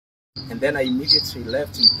and then I immediately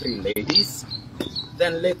left with 3 ladies.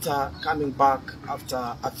 Then later, coming back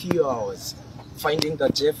after a few hours, finding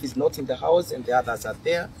that Jeff is not in the house and the others are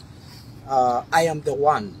there, I am the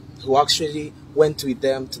one who actually went with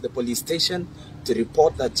them to the police station to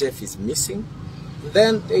report that Jeff is missing.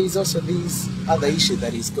 Then there is also this other issue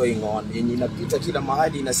that is going on. In inapita kila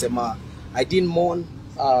mahali inasema, I didn't mourn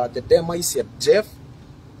the demise of Jeff.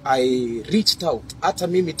 I reached out. Hata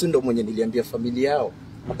mimi tu ndo mwenye niliambia familia yao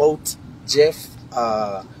about Jeff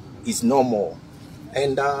is no more.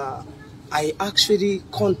 And I actually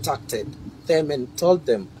contacted them and told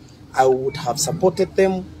them I would have supported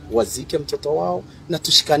them, wazike mtoto wao, na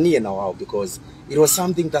tushikanie na wao, because it was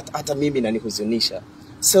something that hata mimi inanihuzunisha.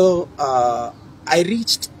 So I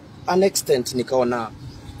reached an extent nikaona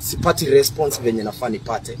sipati response venye nafaa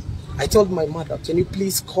nipate. I told my mother, can you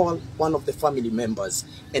please call one of the family members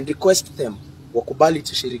and request them wakubali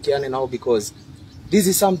tushirikiane nao, because this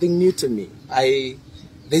is something new to me.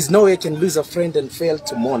 There's no way I can lose a friend and fail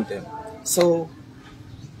to mourn them. So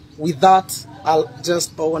with that, I'll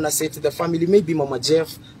just want to say to the family, maybe Mama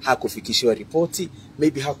Jeff hakufikishiwa ripoti,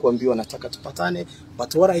 maybe hakuambiwa nataka tupatane,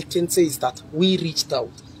 but what I can say is that we reached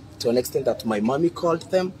out to an extent that my mommy called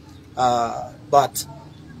them. But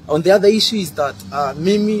on the other issue is that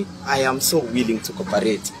Mimi, I am so willing to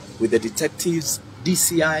cooperate with the detectives,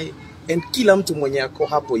 DCI, and kila mtu mwenye ako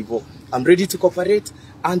hapo hivyo. I'm ready to cooperate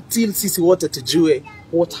until sisi wote tujue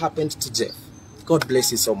what happened to Jeff. God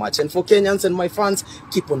bless you so much. And for Kenyans and my fans,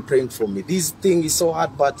 keep on praying for me. This thing is so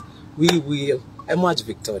hard, but we will emerge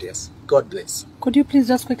victorious. God bless. Could you please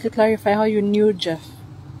just quickly clarify how you knew Jeff?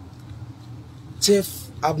 Jeff,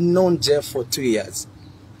 I've known Jeff for 2 years.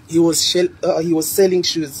 He was selling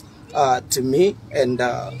shoes to me, and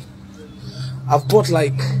I've bought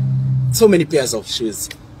like so many pairs of shoes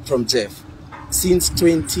from Jeff since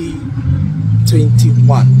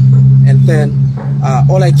 2021. And then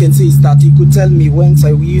all I can say is that he could tell me once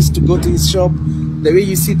we used to go to his shop, the way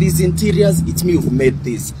you see these interiors, it's me who made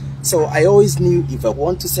this. So I always knew if I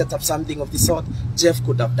want to set up something of the sort, Jeff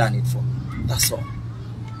could have done it for me. That's all.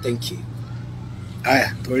 Thank you.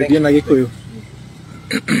 Aya, tuwaridie na Gikuyu.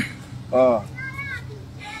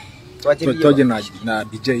 Tuwaje na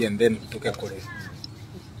DJ and then tuke kule.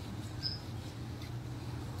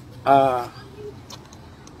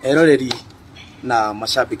 Eroreri na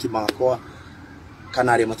mashabiki makwa,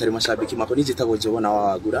 kana ari matari mashabiki makwa, nijitagwo Jobona wa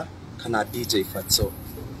Wagura kana DJ Fatxo.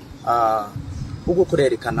 Ugo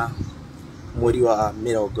kurerekana mweri wa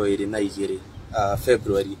 22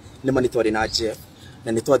 February nima nitwari na Jeff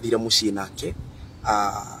na nitwathire mucii nake.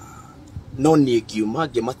 No ni ngiuma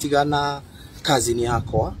ngĩmatigana kazini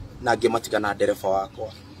yakwa na ngĩmatigana ndereba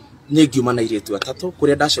wakwa. Ni ngiuma na iretu atatu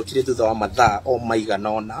kuria ndacokire thutha wa mathaa o maigana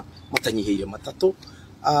ona matanyihiire matatu.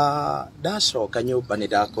 Ndacoka nyumba ni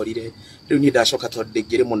ndakorire riu ni ndacoka tondu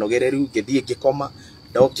ndingire munogereru ngithie ngikoma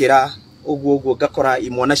ndokira uguo ngakora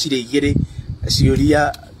imwana cire igire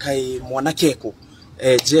ciuria kai mwana keko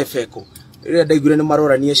Jeff eko riria ndaigure ni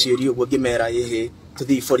marorania ciuria uguo ngimera yehe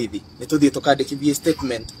tuthii borithi ni tuthie tukandikithie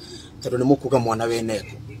statement tondu ni mukuga mwana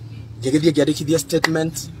weneko ngigithie ngiandikithia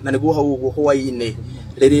statement na niguo hau uguo hwaini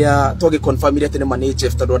riria togi confirm ire tene mane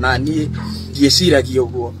Jeff tondu nani ndieciragia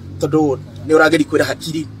uguo tondu ni urageri kwira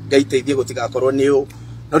hakiri ngaiteithie gutigakorwo niu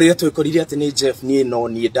no riria twekorire ati ni Jeff ni no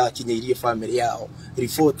ni ndakinyeirie family yao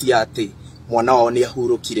report ya ati mwana wao ni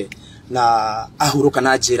ahurukire na ahuruka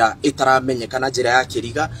na njira itaramenyeka na njira ya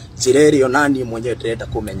kiriga njira irio nani mwenye ndĩrenda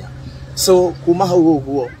kumenya. So kuma hau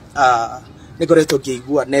uguo nigoretwo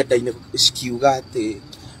ngĩigua nenda-inĩ cikiuga ati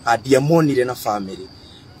ndiamonire na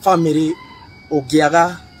family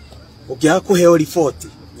ungiaga kuheo report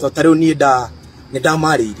to tariu ni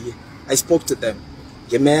ndamaririe. I spoke to them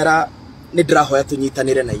ngimera ni ndirahoya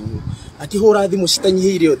tunyitanire na inyu akihura thimu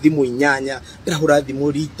citanyihiire thimu 8 ndirahura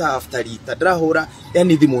thimu rita after rita ndirahura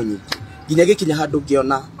yani thimu nyingi nginya gikinya handu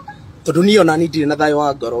ngiona tondu niona ni ndire na thayo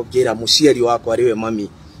wa ngoro ngira muciari wakwa riwe mami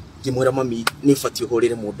ngimwira mami ni fati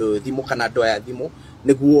uhurire mundu thimu kana ndo ya thimu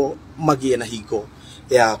niguo magie na hingo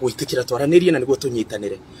ya gwitikira twaranirie na niguo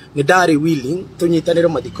tunyitanire. Ni ndari willing tunyitanire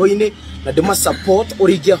mathiko-ini na ndima support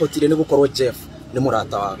uringia hotire ni gukorwo Jeff ni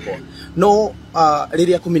murata wakwa. No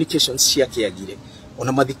riria communications ciakiagire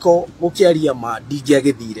ona mathiko gukiaria ma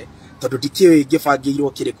ndingiagithire tondu ndikiwe ngibangirwo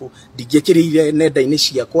kiriku ndingikirire nenda-ini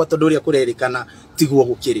ciakwa tondu uria kurerikana tiguo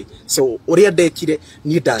gukiri. So uria ndekire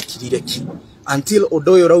ni ndakirire ki until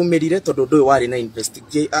undu uyu raumirire tondu undu uyu wari na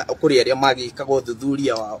investigate kuri aria magikaga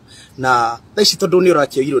thuthuria wao na thaici tondu ni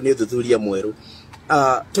urakioirwo ni thuthuria mweru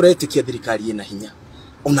turetikia thirikari ina hinya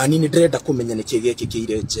ona nini ndirenda kumenya niki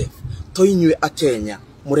gikikire Jeff to inyue a Kenya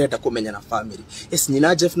murenda kumenya na family. Yes,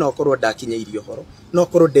 nyina Jeff no korwo ndakinyeirio horo, no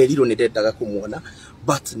korwo nderirwo ni ndendaga kumuona,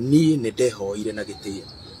 but ni ndehoire na gitio.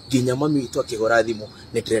 Nginya mami witu akihora thimu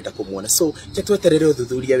ni ndirenda kumuona. So ketweterere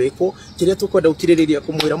uthuthuria wiko, kiria tukwenda ukiririria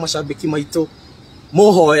kumwira mashabiki maitu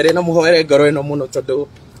muhoere na muhoere ngoro eno muno tondu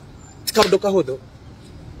tikaundu kahuthu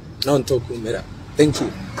no ntukumira. Thank you.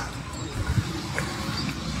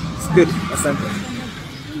 It's good. Asante.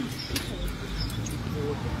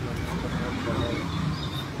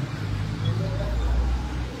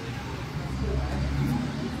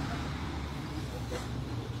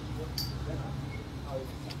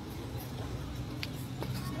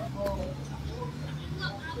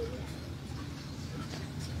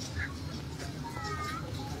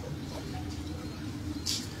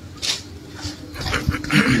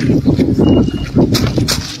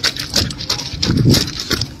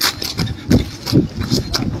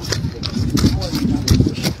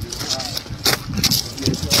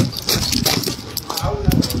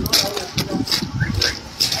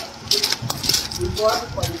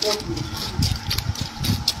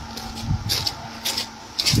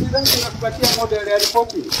 Kupatia model ya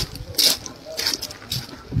ripoti.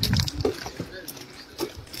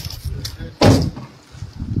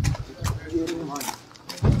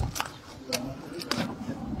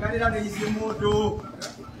 Gari la hizi moto.